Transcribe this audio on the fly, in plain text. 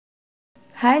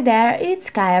Hi there, it's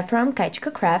Kaya from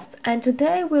kajcyika.crafts, and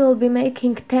today we'll be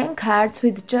making 10 cards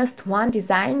with just one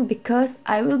design because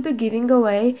I will be giving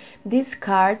away these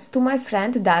cards to my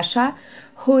friend Dasha,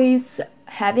 who is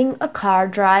having a card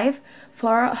drive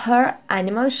for her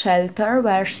animal shelter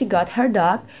where she got her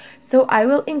dog. So I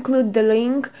will include the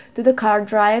link to the card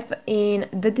drive in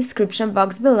the description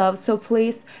box below, so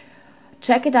please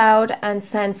check it out and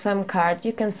send some cards.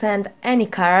 You can send any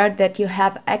card that you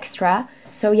have extra,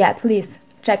 so yeah, please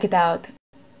check it out.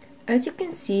 As you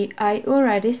can see, I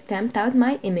already stamped out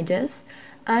my images.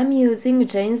 I'm using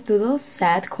Jane's Doodles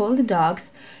set called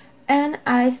Dogs, and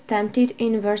I stamped it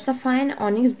in Versafine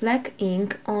Onyx black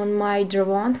ink on my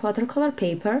Derwent watercolor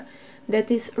paper that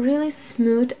is really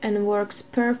smooth and works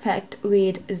perfect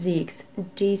with zigs.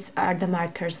 These are the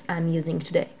markers I'm using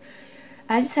today.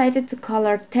 I decided to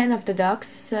color 10 of the dogs,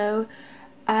 so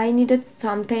I needed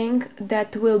something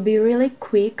that will be really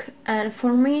quick, and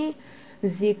for me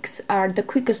zigs are the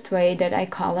quickest way that I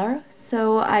color,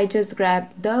 so I just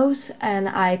grabbed those and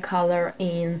I color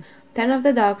in 10 of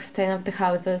the dogs, 10 of the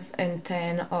houses and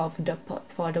 10 of the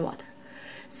pots for the water.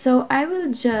 So I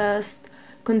will just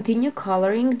continue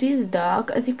coloring this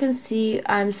dog. As you can see,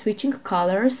 I'm switching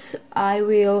colors. I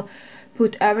will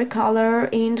put every color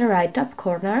in the right top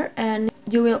corner, and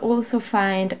you will also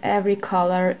find every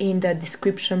color in the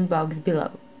description box below.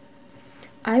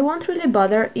 I won't really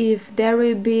bother if there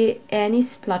will be any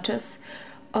splotches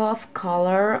of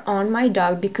color on my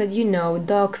dog because you know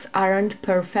dogs aren't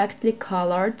perfectly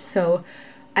colored, so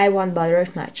I won't bother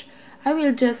it much. I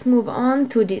will just move on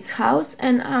to this house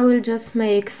and I will just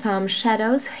make some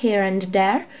shadows here and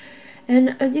there,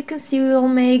 and as you can see we will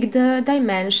make the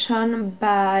dimension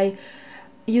by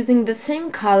using the same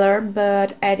color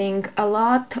but adding a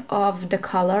lot of the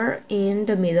color in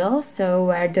the middle, so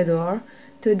where the door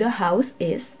to the house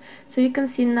is. So you can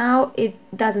see now it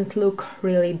doesn't look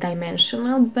really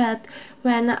dimensional, but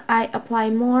when I apply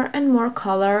more and more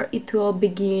color it will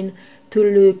begin to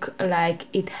look like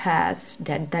it has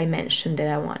that dimension that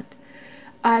I want.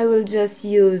 I will just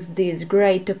use this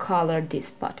gray to color this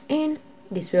spot in.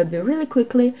 This will be really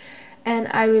quickly, and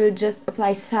I will just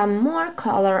apply some more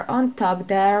color on top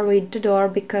there with the door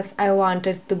because I want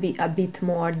it to be a bit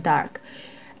more dark.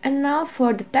 And now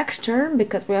for the texture,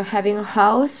 because we are having a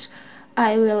house,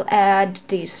 I will add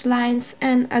these lines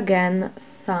and again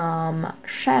some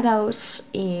shadows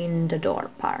in the door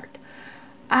part.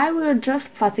 I will just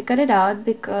fussy cut it out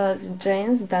because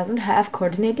Jane's doesn't have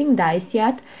coordinating dies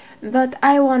yet, but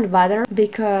I won't bother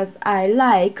because I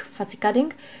like fussy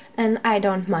cutting and I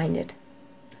don't mind it.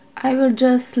 I will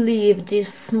just leave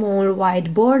this small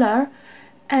white border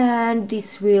and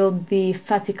this will be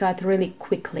fussy cut really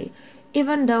quickly.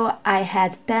 Even though I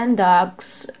had 10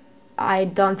 dogs, I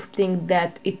don't think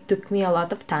that it took me a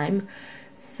lot of time,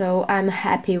 so I'm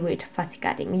happy with fussy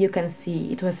cutting. You can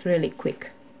see it was really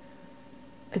quick.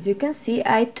 As you can see,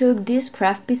 I took this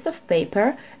craft piece of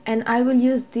paper and I will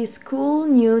use this cool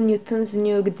new Newton's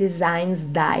Nook Designs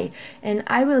die, and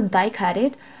I will die cut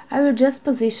it. I will just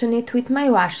position it with my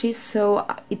washi so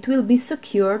it will be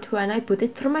secured when I put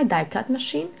it through my die cut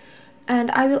machine. And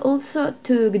I will also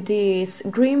take this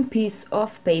green piece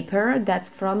of paper that's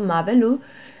from Mavelu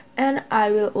and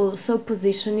I will also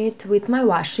position it with my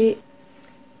washi.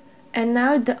 And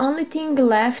now the only thing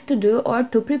left to do or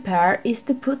to prepare is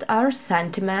to put our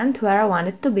sentiment where I want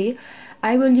it to be.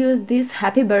 I will use this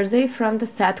happy birthday from the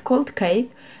set called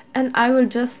Cake, and I will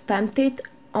just stamp it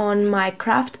on my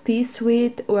craft piece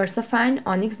with Versafine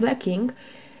Onyx black ink.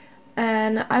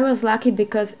 And I was lucky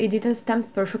because it didn't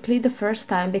stamp perfectly the first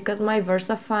time because my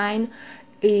Versafine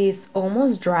is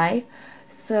almost dry.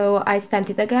 So I stamped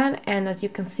it again and as you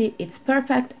can see it's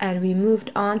perfect, and we moved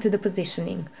on to the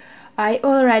positioning. I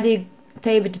already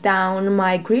taped down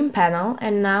my green panel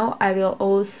and now I will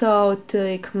also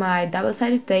take my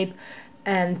double-sided tape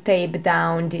and tape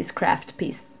down this craft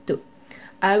piece too.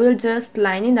 I will just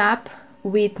line it up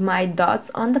with my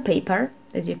dots on the paper.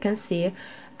 As you can see,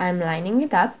 I'm lining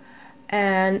it up.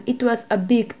 And it was a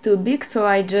bit too big, so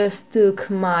I just took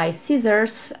my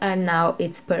scissors and now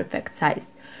it's perfect size.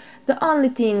 The only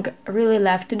thing really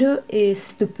left to do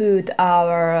is to put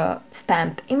our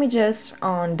stamped images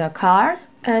on the card.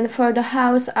 And for the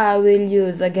house I will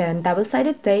use again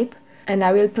double-sided tape and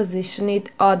I will position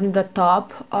it on the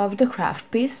top of the craft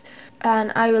piece.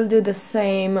 And I will do the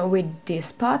same with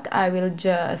this pot. I will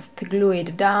just glue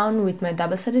it down with my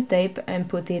double-sided tape and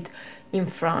put it in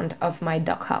front of my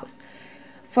dog house.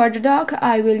 For the dog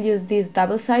I will use this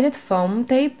double-sided foam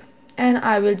tape and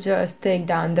I will just take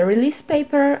down the release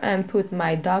paper and put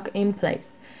my dog in place.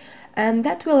 And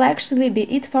that will actually be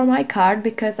it for my card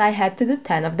because I had to do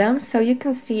 10 of them, so you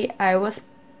can see I was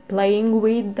playing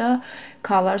with the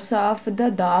colors of the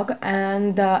dog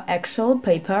and the actual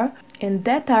paper. And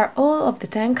that are all of the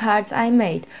 10 cards I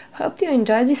made. Hope you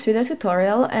enjoyed this video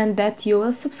tutorial and that you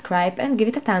will subscribe and give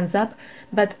it a thumbs up,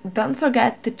 but don't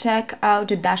forget to check out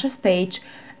Dasha's page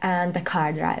and the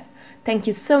card drive. Thank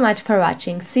you so much for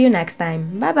watching. See you next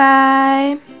time. Bye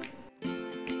bye!